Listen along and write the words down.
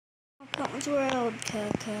Coleman's World,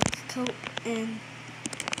 and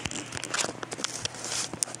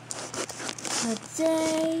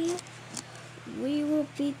today we will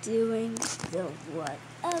be doing the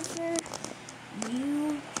whatever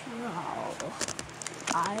you draw,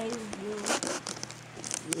 I will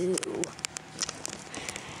do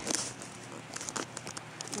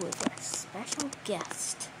with our special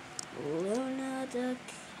guest, Luna the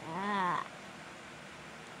cat,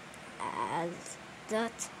 as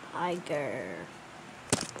the tiger.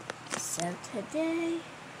 So today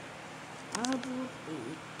I will be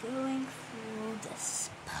going through this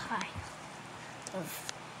pile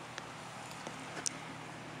of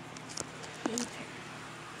paper,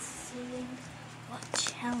 seeing what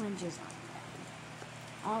challenges are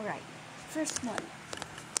there. Alright, first one.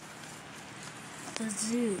 The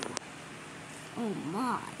zoo. Oh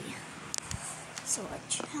my. So our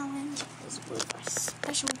challenge is with our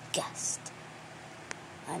special guest.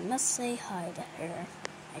 I must say hi to her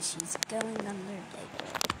as she's going on her date.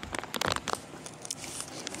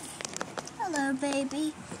 Hello,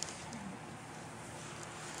 baby.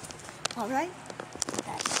 Alright,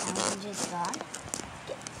 that challenge is done.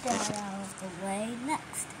 Get that out of the way.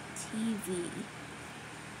 Next, TV.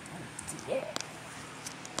 Oh dear.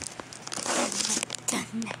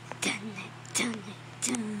 Done.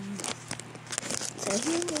 So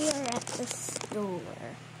here we are at the store.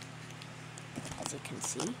 As you can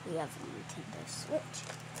see, we have a Nintendo Switch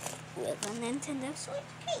with a Nintendo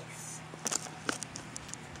Switch case.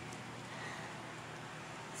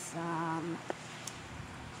 Some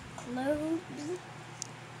clothes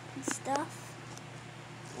and stuff,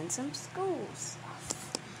 and some school stuff.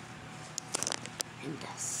 And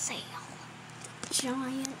a sale. The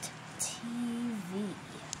giant TV.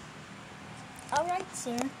 Alright,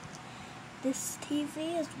 sir. This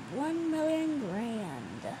TV is $1,000,000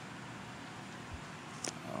 grand.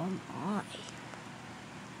 Oh my.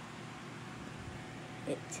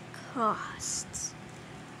 It costs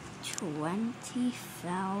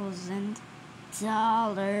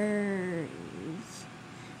 $20,000.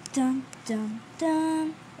 Dun dun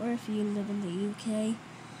dun. Or if you live in the UK,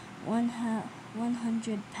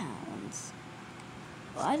 100 pounds.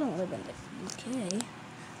 Well, I don't live in the UK.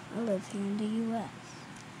 I live here in the US.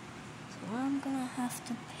 So I'm gonna have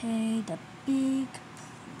to pay the big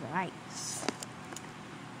price.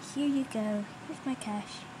 Here you go. Here's my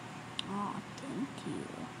cash. Aw, thank you.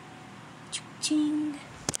 Ching.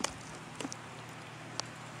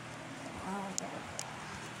 Alright.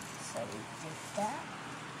 So we did that.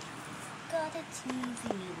 Got a TV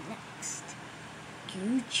next.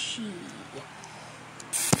 Gucci.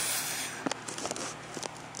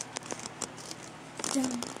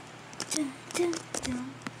 Dun, dun, dun, dun.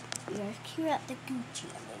 We are here at the Gucci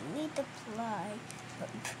and we need to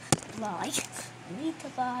we need to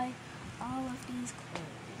buy all of these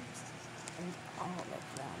clothes. And all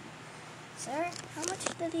of them. Sir, how much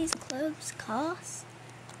do these clothes cost?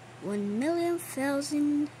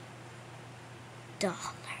 $1,000,000.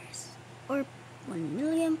 Or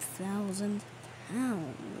 $1,000,000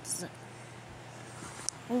 pounds.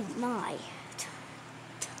 Oh my.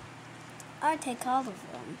 I'll take all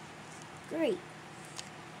of them. Great.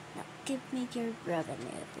 Now give me your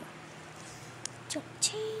revenue.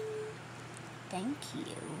 Cha-ching. Thank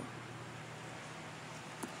you.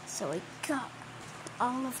 So I got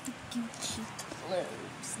all of the Gucci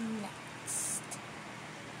clothes next.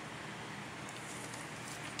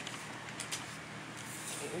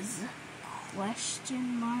 Is question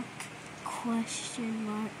mark.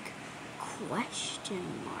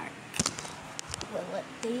 Will it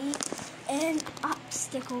be an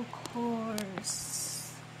obstacle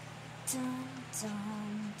course? Dun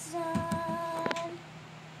dun dun.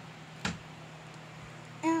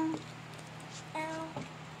 Ow, ow,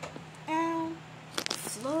 ow. The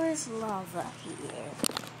floor is lava here.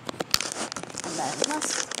 And I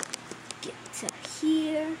must get to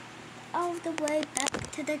here, all the way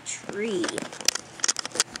back to the tree.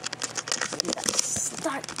 And let's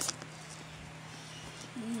start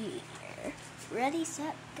here. Ready,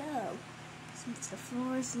 set, go. Since the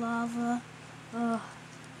floor is lava,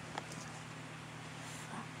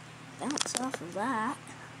 bounce off of that.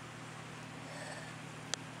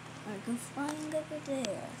 I go flying over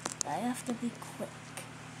there. I have to be quick.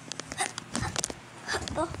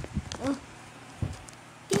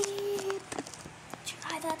 Beep.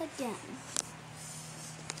 Try that again.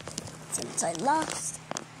 Since I lost,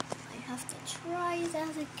 I have to try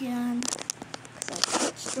that again. Because I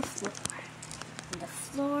touched the floor. And the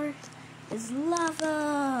floor is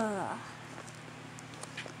lava.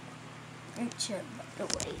 Great job, by the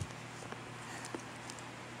way.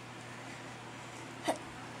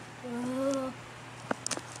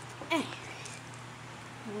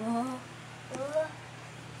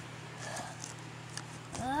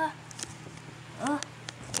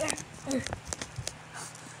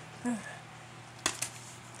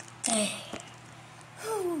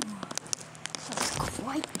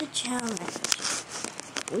 quite the challenge.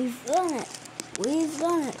 We've done it. We've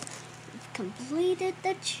done it. We've completed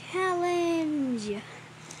the challenge.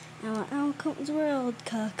 Now out comes World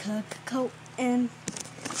Coat and